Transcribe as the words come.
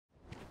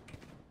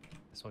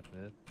This one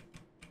mid.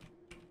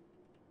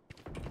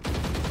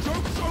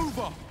 Joke's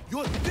over!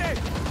 You're dead!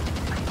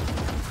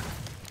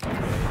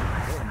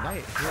 Oh,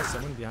 night. There's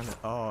someone behind it.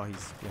 Oh,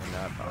 he's behind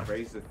that box.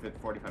 Raise the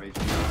 45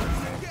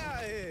 HP. Get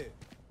out of here!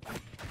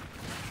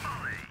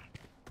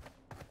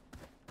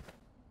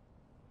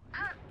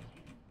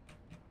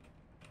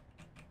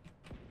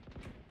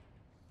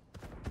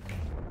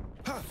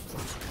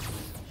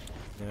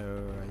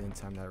 No, I didn't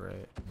time that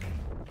right.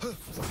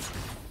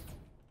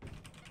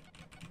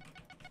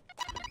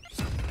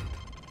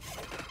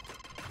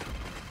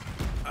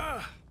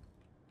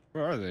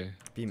 Where are they?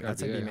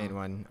 Outside B main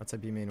one.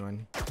 Outside B main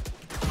one.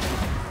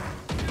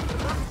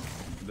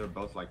 They're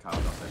both like tiles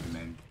outside the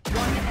main.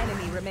 One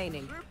enemy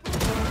remaining.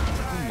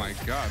 Oh my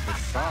god, the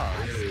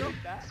sauce. No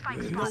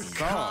The sauce.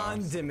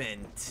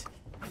 condiment.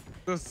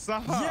 The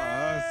sauce.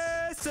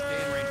 Yes, Stay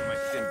in range of my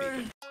stim sir.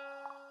 beacon.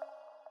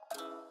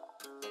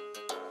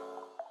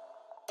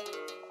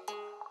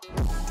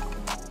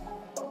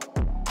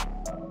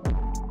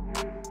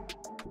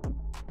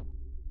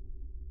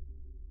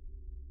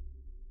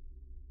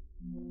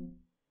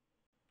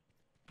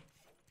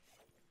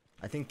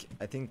 I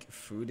think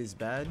food is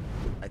bad.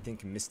 I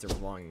think Mr.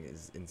 Wong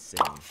is insane.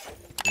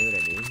 You know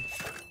what I mean?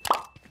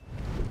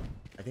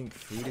 I think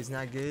food is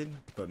not good,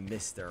 but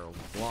Mr.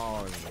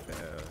 Wong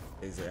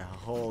is a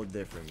whole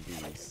different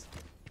beast.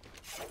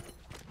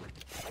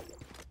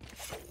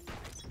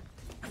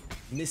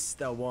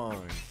 Mr.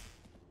 Wong.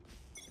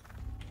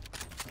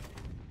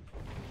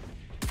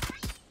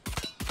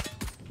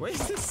 Why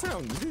is this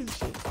sound? This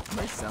shit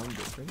might sound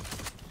different.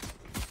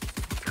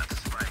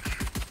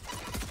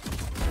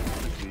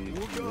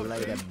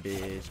 Like a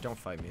bitch. Don't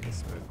fight me in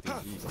this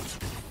smoke, dude.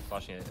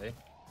 Flashing it, eh?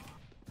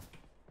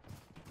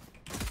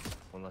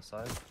 One left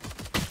side.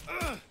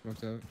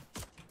 Smoked out.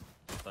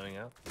 Stunning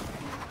out.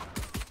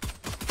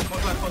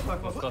 Close left, close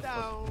left, close left.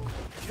 Down.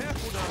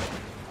 Careful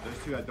now.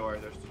 There's two at door.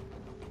 There's two.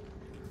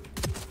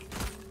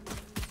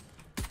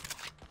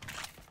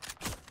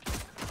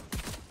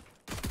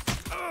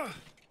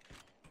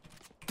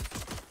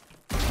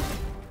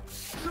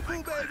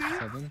 Triple, baby.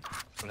 7.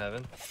 One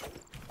heaven.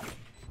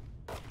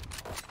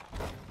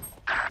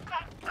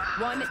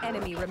 One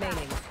enemy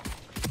remaining.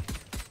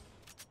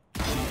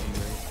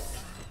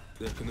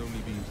 There can only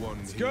be one.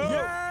 Let's go.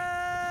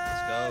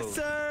 Yes, Let's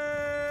go.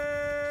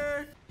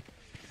 sir.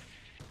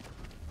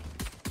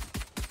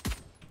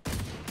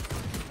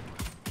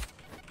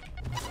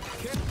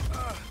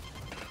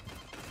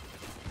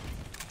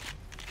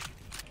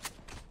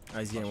 Oh,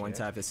 he's getting one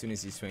tap as soon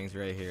as he swings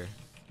right here.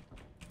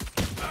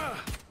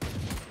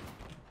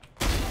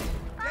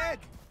 Dead.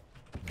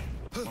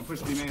 One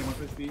push B main, one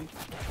push B.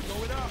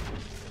 Going up.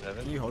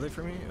 Heaven. Can you hold it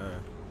for me?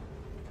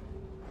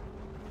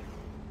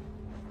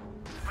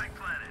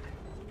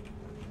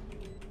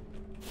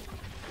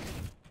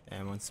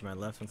 And one's to my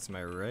left, one's to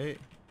my right.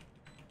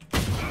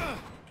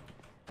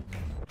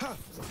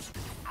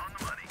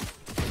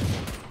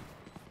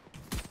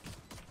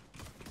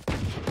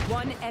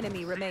 One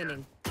enemy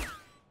remaining.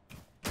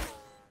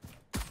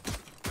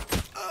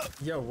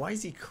 Yo, why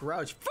is he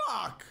crouched?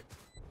 Fuck!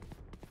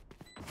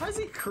 Why is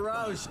he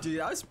crouched, dude?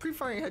 I was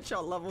pre-firing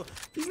headshot level.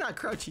 If he's not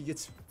crouched, he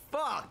gets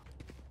fucked.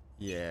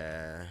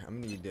 Yeah,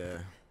 I'm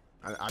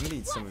gonna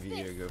need some of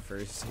you to go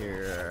first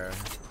here.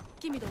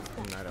 Give me those.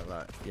 Not a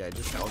lot. Yeah,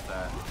 just ult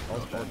that.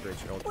 Ult bridge,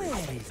 ult bridge.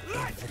 Where is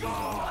everyone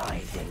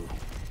hiding?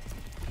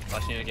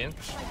 Flashing it again.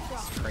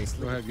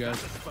 Christ. Go ahead,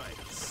 guys.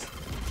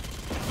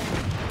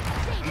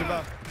 On the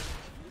back.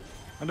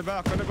 On the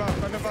back, on the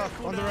back, on the back,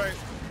 on the right.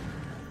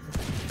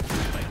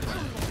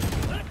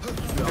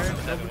 One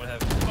heaven, one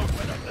heaven.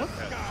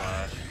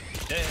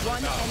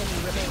 One enemy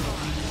remaining.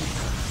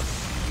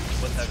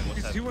 What's heaven? What's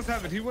He heaven? was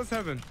heaven, he was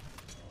heaven.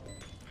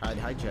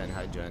 Hide Jen,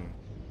 hide Jen.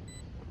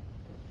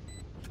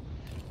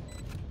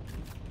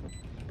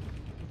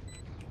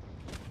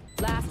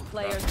 Last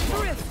player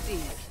thrifty.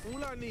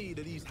 All I need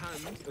are these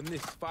hands and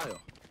this fire.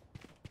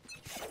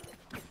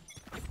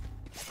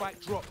 Spike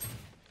drop.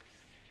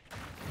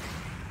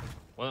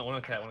 One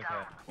on cat, one on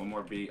cat. One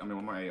more B. I mean,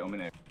 one more A.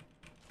 Omen A.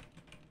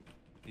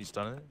 He's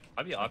done it?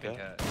 I'd be off cat.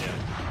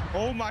 Yeah.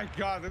 Oh my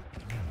god.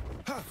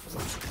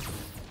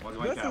 One's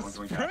going cat, That's one's a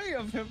going cat. spray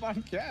of him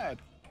on cat.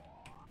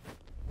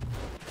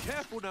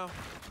 Careful now.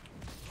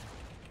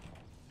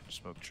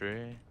 Smoke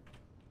tree.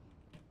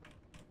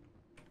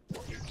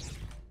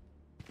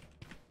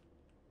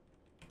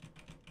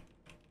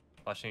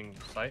 Flashing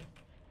sight.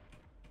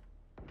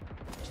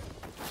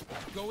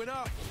 Going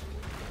up.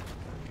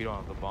 You don't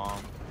have the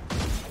bomb.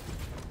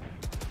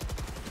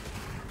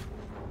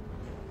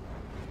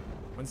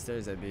 One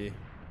stairs at B.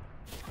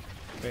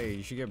 Hey,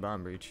 you should get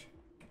bomb breach.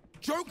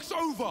 Joke's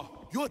over.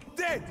 You're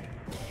dead.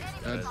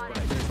 That's all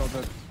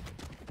dead.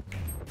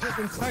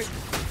 Fucking sight.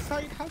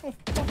 Sight, how the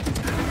fuck is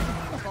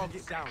that?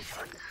 Target down.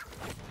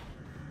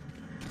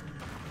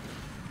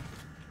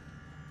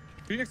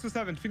 Phoenix was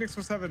 7, Phoenix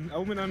was 7.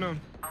 Omen unknown.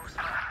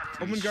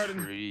 Omen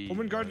garden.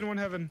 Omen garden, one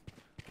heaven.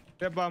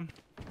 Yeah, bomb.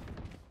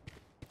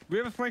 We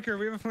have a flanker,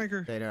 we have a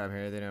flanker. They know I'm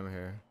here, they know I'm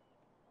here.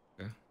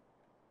 Yeah.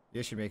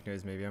 You should make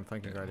noise maybe, I'm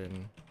flanking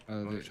garden.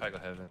 I'm gonna try to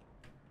go heaven.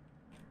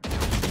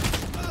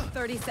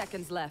 30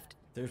 seconds left.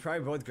 They're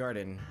probably both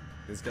garden.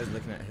 This guy's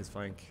looking at his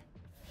flank.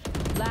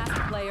 Last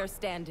player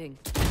standing.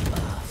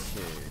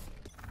 Shit.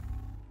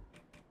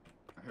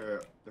 I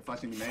heard they're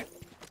flashing me, mate.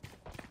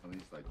 At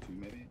least like 2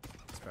 maybe.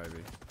 It's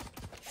probably.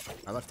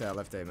 I left A,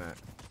 Matt.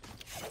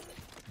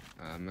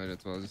 Might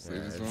as well just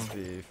leave Yeah, as it's well.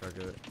 B, fuck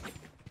it.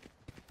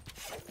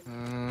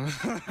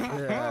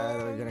 Yeah,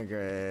 they're gonna go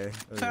A.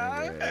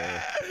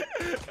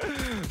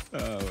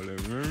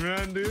 Whatever,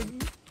 man,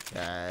 dude.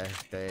 Yeah,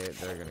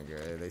 they're gonna go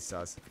A. They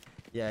sus.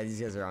 Yeah,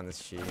 these guys are on the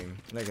stream.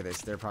 Look at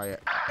this. They're probably.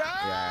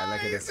 Yeah,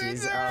 look at this.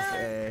 He's off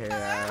A.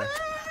 Yeah.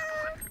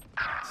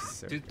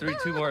 So,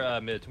 Two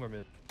more mid.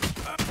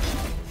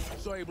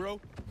 Sorry, bro.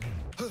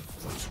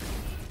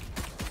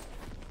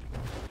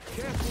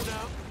 Careful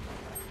now.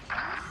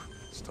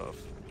 It's tough.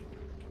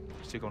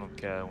 Still going with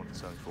cat. I went to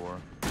 74.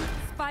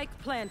 Spike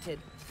planted.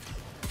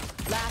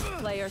 Last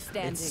player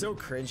standing. it's so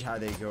cringe how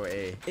they go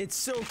A. It's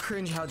so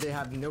cringe how they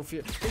have no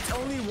fear. It's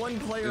only one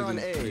player on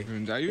A.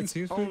 Are you in It's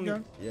team speed, only-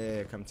 guy?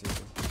 Yeah, come to me.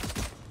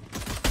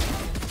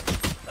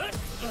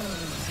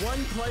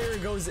 One player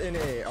goes in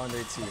A on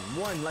their team.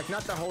 One, like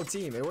not the whole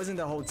team. It wasn't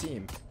the whole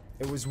team.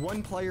 It was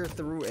one player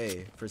through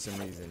A for some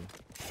reason.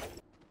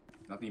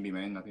 Nothing B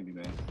main, nothing B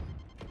main.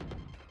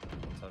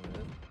 One time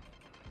mid.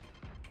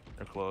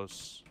 They're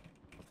close.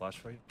 A flash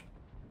for you.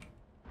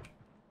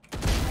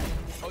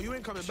 Oh, you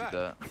ain't coming Shoot back.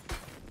 that.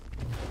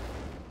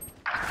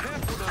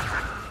 Careful now.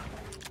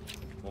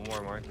 One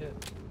more market.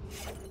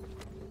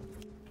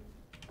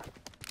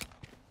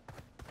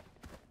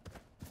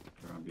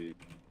 They're on B.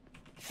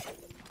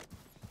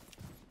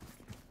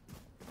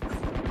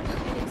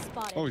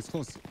 Oh, he's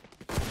close.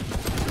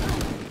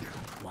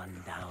 One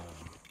down.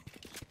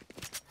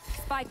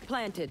 Spike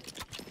planted.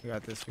 We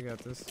got this. We got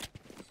this.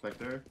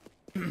 Spectre.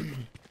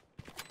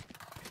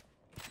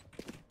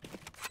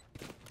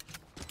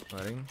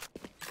 Letting.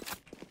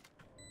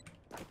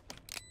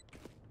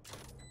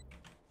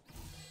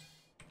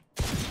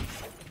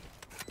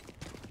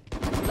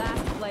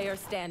 Last player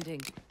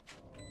standing.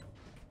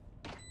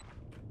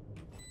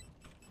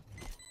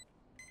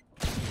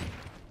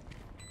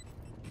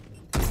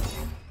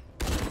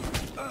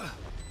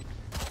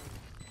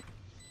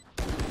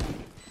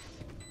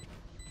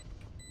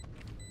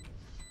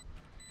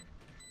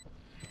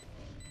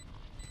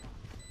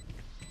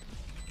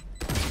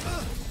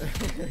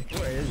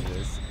 What is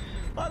this?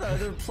 Oh no,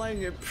 they're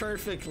playing it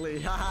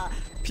perfectly. Haha.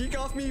 Peek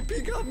off me,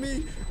 peek off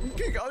me.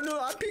 Peek. Oh no,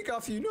 I peek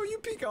off you. No, you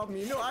peek off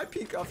me. No, I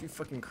peek off you,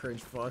 fucking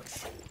cringe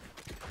fucks.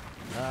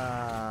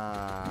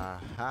 Ha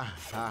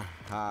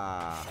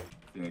ha.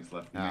 Phoenix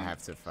left. I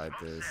have to fight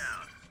this.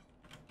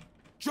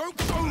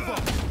 Joke's over.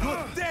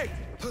 You're dead.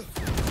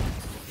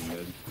 Mid.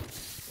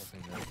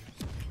 Nothing mid.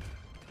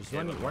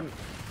 There's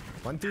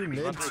one through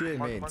mid, two A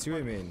main, two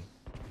A main.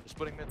 They're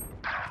splitting mid.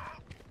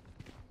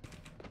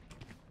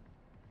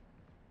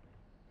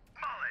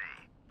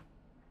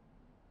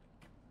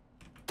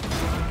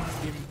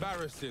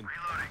 Embarrassing.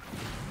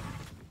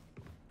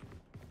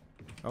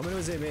 Omen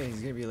was A main.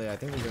 He's gonna be late. I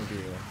think he's gonna be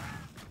late.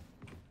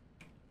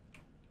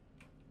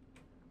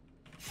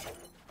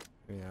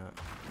 Maybe not.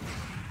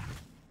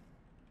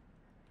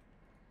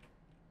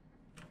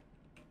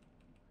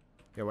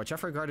 Yeah, watch out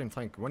for garden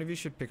flank. One of you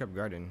should pick up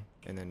garden,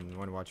 and then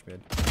one watch mid.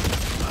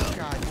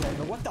 God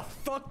damn it! What the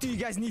fuck do you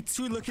guys need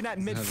two looking at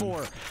mid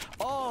for?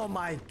 Oh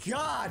my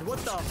god! What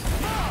the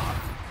fuck?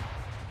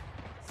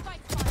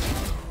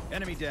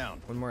 Enemy down.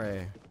 One more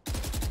A.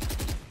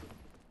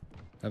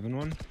 Heaven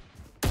one.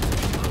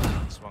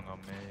 Swung on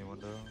me.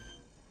 Window.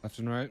 Left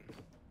and right.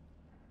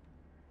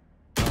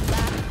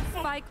 Last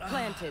spike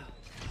planted.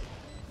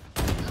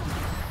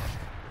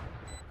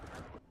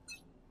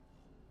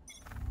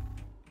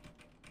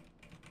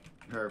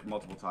 Her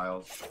multiple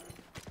tiles.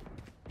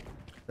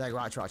 Like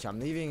watch. I'm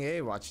leaving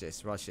A. Watch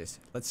this.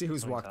 Let's see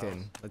who's walked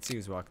in. Let's see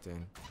who's walked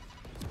in.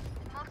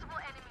 Multiple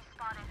enemies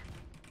spotted.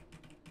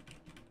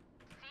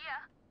 See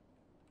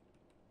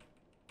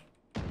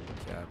ya.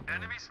 Yeah.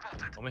 Enemy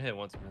spotted. I'm gonna hit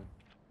once mid.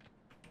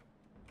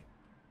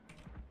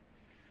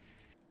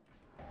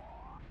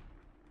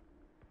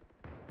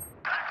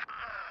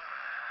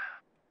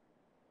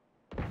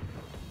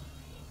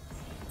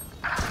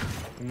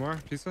 One more.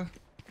 Pizza.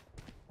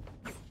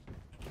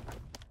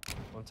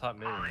 One top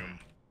mid. And then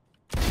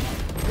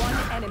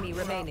One enemy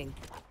remaining.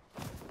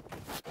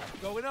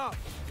 Going up.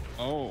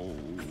 Oh,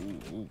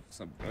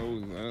 some. Oh,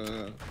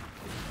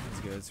 Let's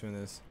go. Let's win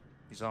this.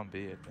 he's on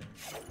B, I think.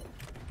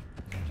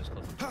 Just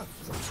close.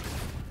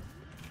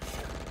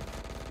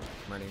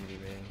 I'm running B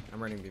main.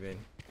 I'm running B main.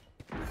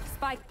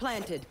 Spike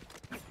planted.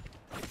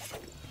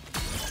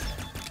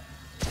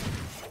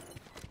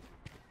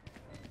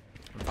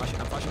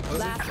 I'm flashing close.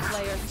 Last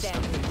player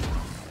standing.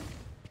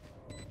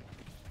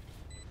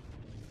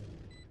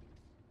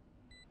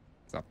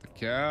 Stop the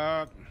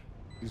cap.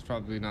 He's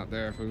probably not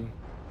there, fool.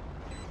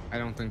 I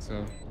don't think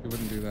so. He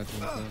wouldn't do that to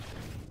himself.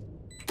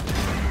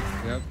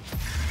 Yep.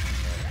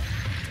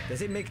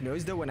 Does it make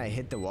noise though when I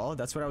hit the wall?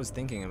 That's what I was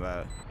thinking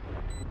about.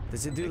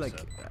 Does it do like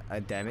a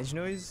damage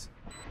noise?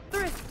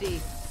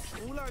 Thrifty.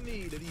 All I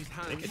need are these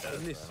hands it does,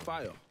 and this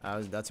bro.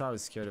 fire. That's why I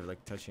was scared of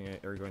like touching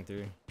it or going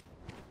through.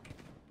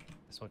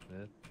 This one's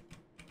mid.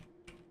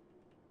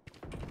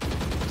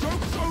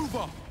 Joke's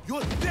over.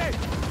 You're dead.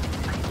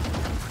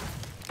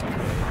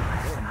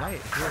 Oh,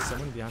 night. There's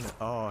someone behind it.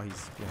 Oh,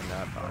 he's behind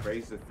that box.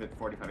 Raise the fit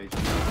 45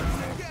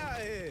 HP. Get out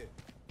of here.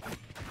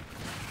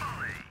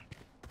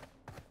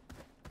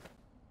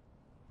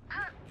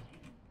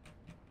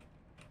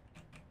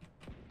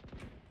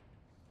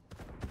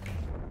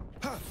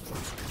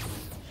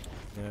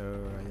 No,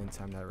 I didn't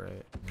time that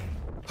right.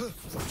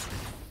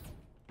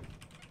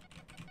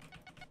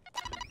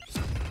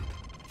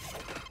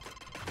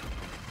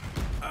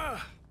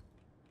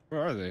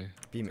 Where are they?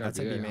 B, Gotta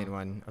outside be B A, main huh?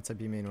 one. Outside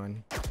B main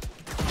one.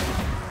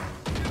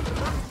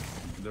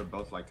 They're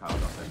both like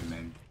tiles outside the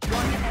main.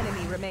 One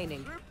enemy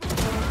remaining.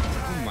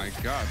 Oh my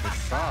god, the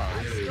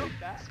sauce.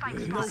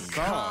 No sauce.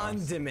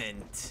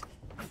 condiment.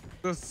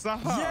 The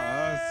sauce.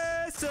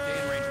 Yes, Stay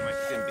in range of my sim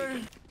sir.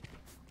 beacon.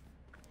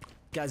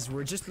 Guys,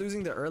 we're just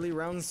losing the early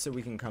rounds so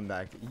we can come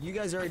back. You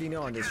guys already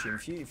know on this stream.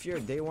 If you're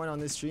day one on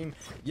this stream,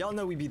 y'all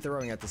know we be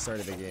throwing at the start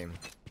of the game.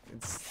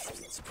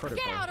 It's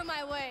protocol. Get out of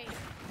my way.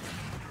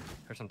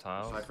 Here's some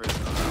tiles. Cypher's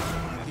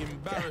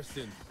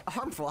Embarrassing.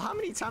 Harmful, how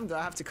many times do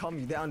I have to calm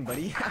you down,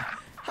 buddy?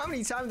 How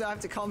many times do I have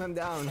to calm him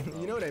down?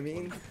 You know what I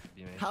mean?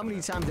 B main. How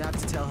many times do I have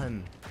to tell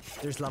him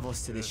there's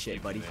levels to this shit, B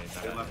buddy? main,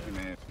 not They bad. left you,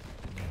 man.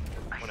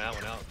 One out.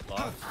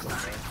 Lost.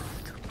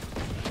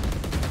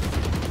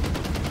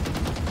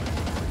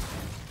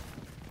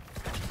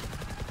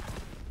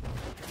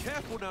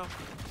 Careful now.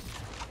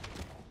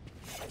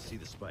 See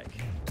the spike.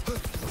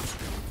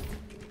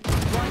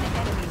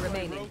 One enemy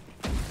remaining.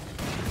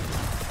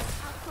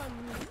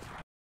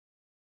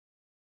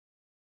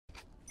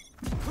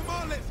 Come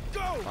on, let's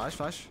go.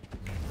 Flash.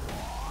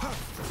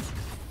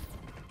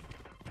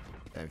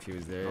 Damn, if he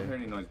was I don't hear there.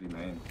 any noise be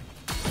main.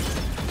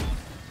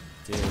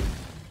 Dude. I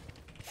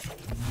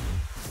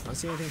don't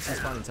see anything to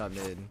spawn in top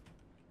mid.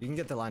 You can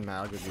get the line,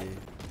 Mal. I'll go B.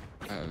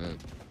 I have it.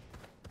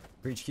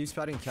 Breach, keep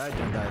spotting cat,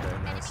 don't die though.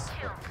 Nice.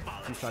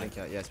 Keep spotting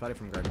cat. Yeah, spot it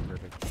from garden.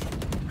 Perfect.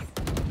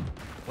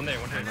 One there.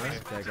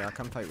 Okay, okay, I'll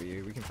come fight with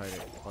you. We can fight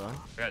it. Hold on.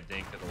 I got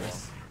dinked at the wall.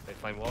 They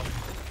flame wall.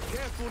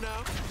 Careful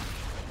now.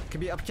 Could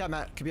be up cat,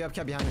 Matt. Could be up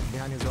cat behind you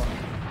as well.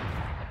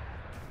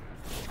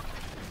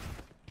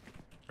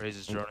 Raze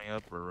is droning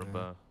up or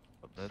Roomba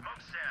up mid.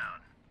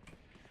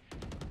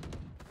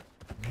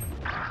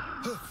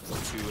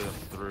 Two of them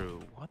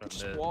through. What? Up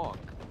Just mid. walk.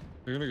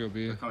 They're gonna go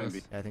B. They're coming Yes.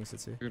 B. Yeah, I think so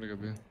too. They're gonna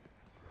go B.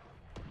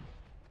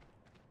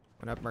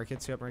 One up market,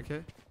 two up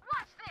market.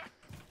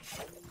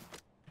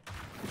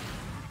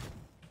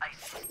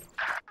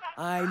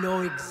 I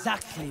know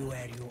exactly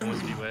where you are.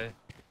 One's B way.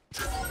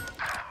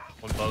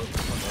 One boat.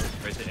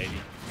 Raise it 80.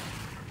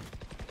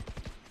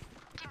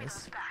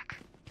 Nice.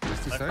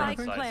 Just a Cypher second, on I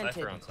think? side. planted.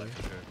 Cypher on side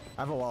for sure.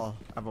 I have a wall,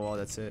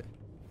 that's it.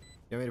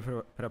 You want me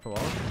to put up a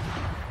wall?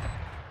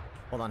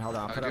 Hold on,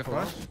 I'll put get up a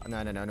wall. flash?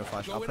 No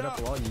flash. I'll Going put up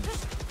a up. wall, you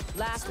just...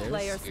 Last Stairs?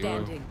 player Ew.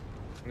 standing.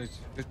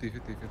 50.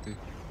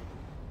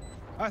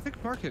 I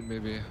think market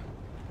maybe.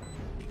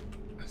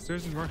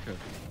 Stairs in market.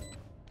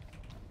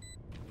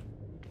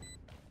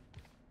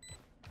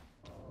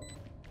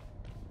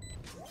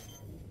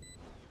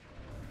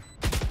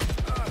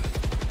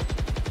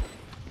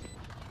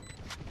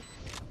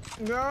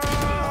 No!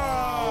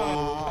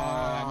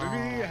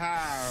 Maybe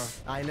how?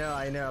 I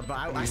know, but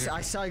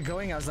I saw it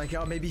going, I was like,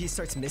 oh, maybe he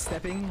starts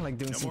misstepping, like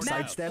doing some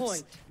side steps.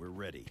 Point. We're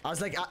ready. I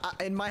was like,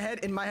 in my head,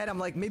 I'm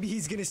like, maybe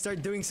he's gonna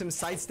start doing some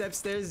side step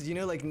stairs, you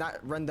know, like not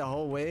run the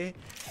whole way.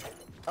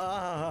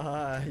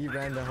 He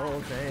ran the whole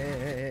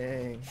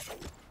thing.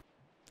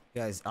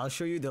 Guys, I'll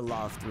show you the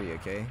law of 3,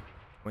 okay?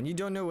 When you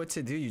don't know what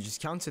to do, you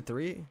just count to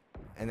 3,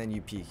 and then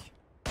you peek.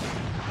 Enemy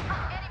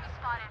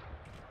spotted.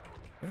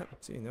 Yep,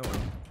 see, no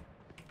one.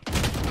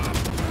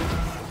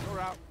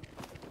 You're out.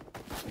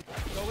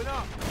 Going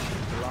up.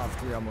 The law of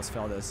 3 almost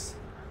failed us.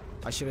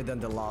 I should have done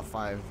the law of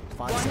 5. 5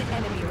 One seconds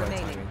enemy would be the right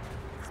remaining. timing.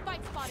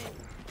 Spike spotted.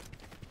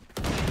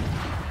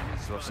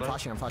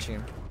 I'm flashing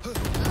him.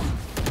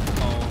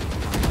 Oh.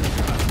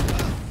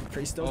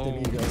 Christos de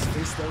amigos.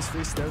 Christos,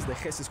 de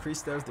Jesus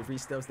Christos, de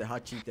Christos, de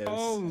hot Cheetos.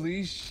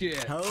 Holy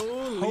shit.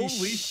 Holy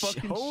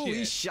fucking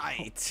holy shit.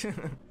 shite.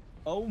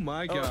 Oh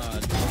my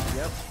god.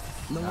 Yep.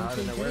 I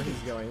don't know where he's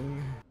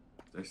going.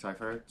 There's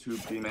Cypher, 2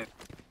 B main.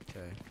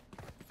 Okay.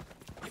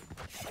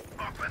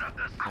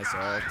 Nice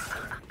ult.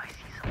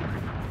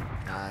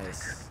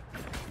 Nice.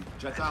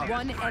 Jets out.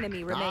 One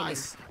enemy remaining.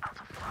 Nice.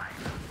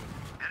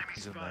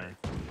 He's in there.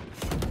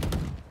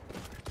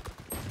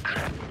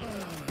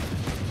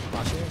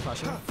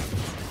 Flashing.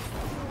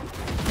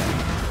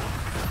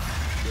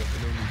 There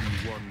can only be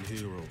one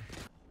hero.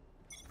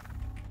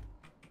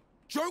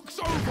 Joke's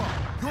over.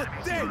 You're B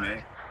dead.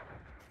 main.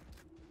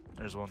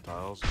 There's one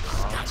tiles.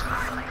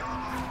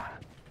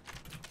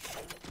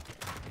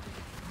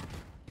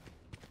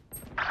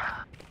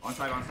 On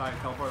side.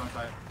 Teleport on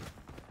side.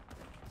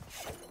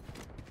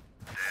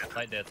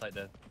 Side dead.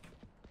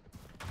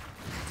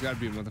 It's gotta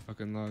be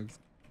motherfucking logs.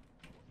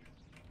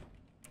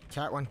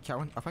 Cat one.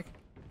 Up mic.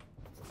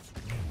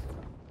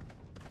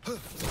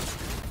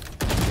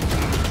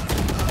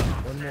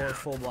 One more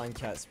full blind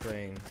cat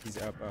spraying. He's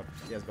up.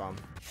 He has bomb.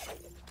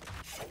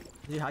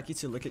 You hacky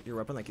to look at your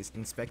weapon, like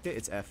inspect it.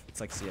 It's F. It's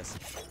like CS.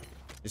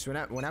 Just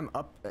when I'm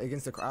up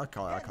against the, I'll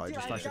call it.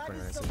 Just flash the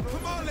corner.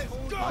 Come on, let's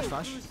go.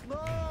 Flash.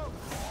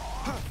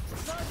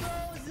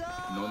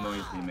 No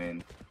noise, B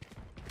main.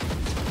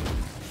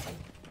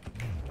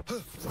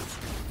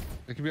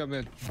 It could be up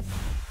mid.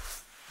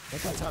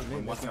 That's on top,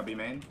 man. Watching up B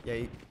main.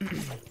 Yeah.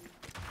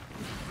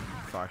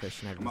 Fuck, I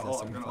shouldn't I'm have gonna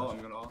used ult. that I'm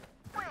second gonna ult.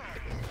 flash.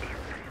 I'm gonna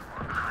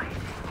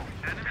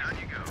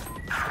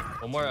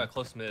ult. One more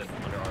close mid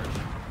under arch.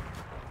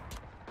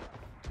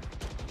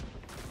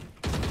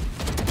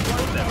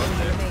 One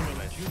enemy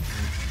remaining.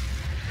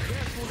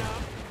 Careful now.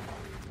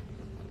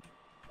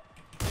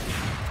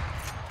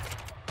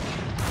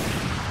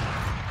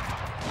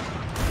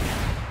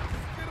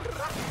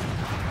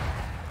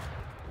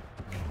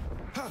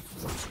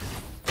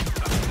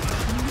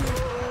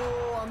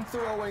 No,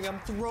 I'm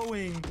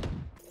throwing.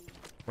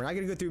 We're not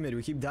gonna go through mid.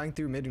 We keep dying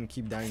through mid and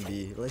keep dying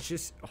B. Let's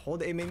just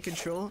hold A main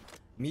control.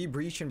 Me,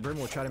 Breach, and Brim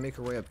will try to make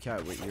our way up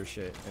cat with your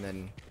shit. And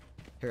then,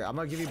 here, I'm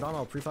gonna give you bomb.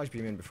 I'll pre-flash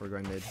B main before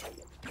going mid.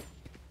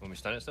 When we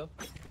stun it still?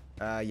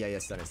 Yeah,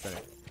 stun it.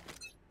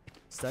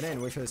 Stun it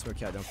and wait for the smoke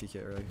cat. Don't peek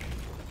it early.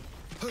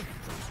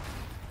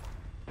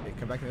 Okay,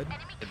 come back mid.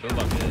 Hey, boom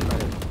up mid.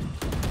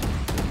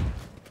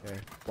 Okay.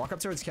 Walk up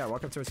towards cat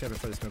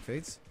before the smoke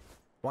fades.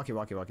 Walk it.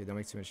 Don't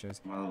make too much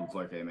noise. My ult's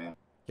like A main.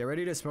 Get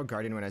ready to smoke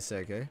Guardian when I say,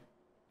 okay?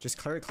 Just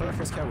clear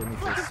first cat with me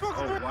first.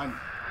 Oh, one.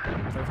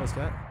 Clear first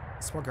cat.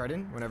 Smoke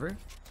Guardian whenever.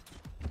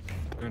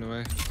 Run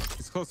away.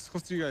 It's close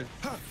to you guys.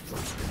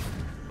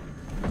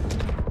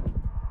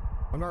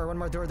 One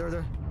more door.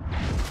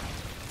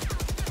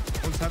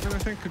 One's heaven, I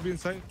think, could be in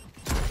sight.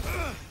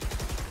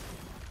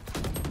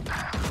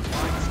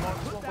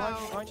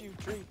 Behind you,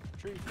 tree.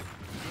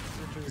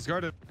 He's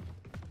guarded.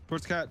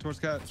 Towards cat.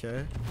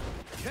 Okay.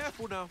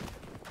 Careful now.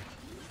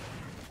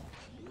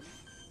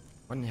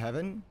 One in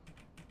heaven.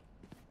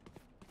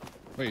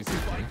 Wait, is he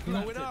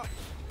Blowing up.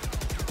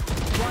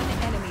 One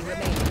enemy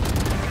remaining.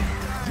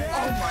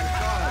 Oh my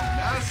god,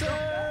 Let's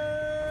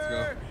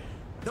go.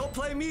 don't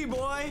play me,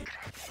 boy!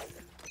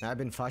 I've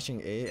been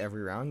flashing A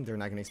every round. They're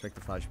not gonna expect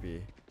to flash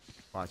B.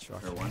 Watch. Here,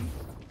 1,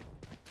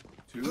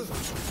 2.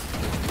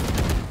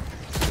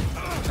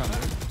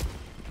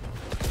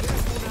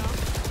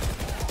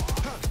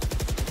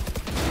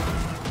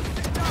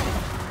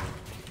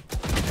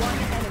 One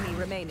enemy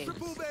remaining.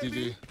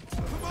 GG.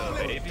 Come on,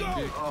 let's go.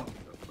 Oh.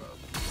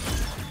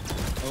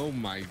 Oh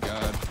my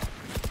god.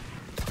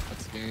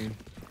 That's game.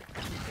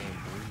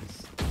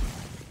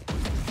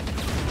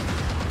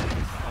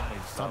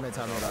 Top mid,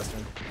 last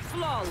one.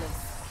 Flawless.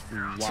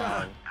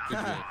 Wow. Good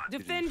game.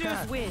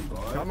 Defenders win.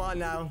 Come on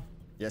now.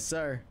 Yes,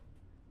 sir.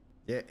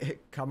 Yeah,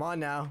 come on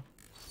now.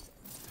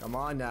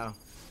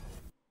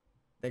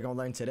 They gonna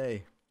learn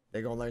today.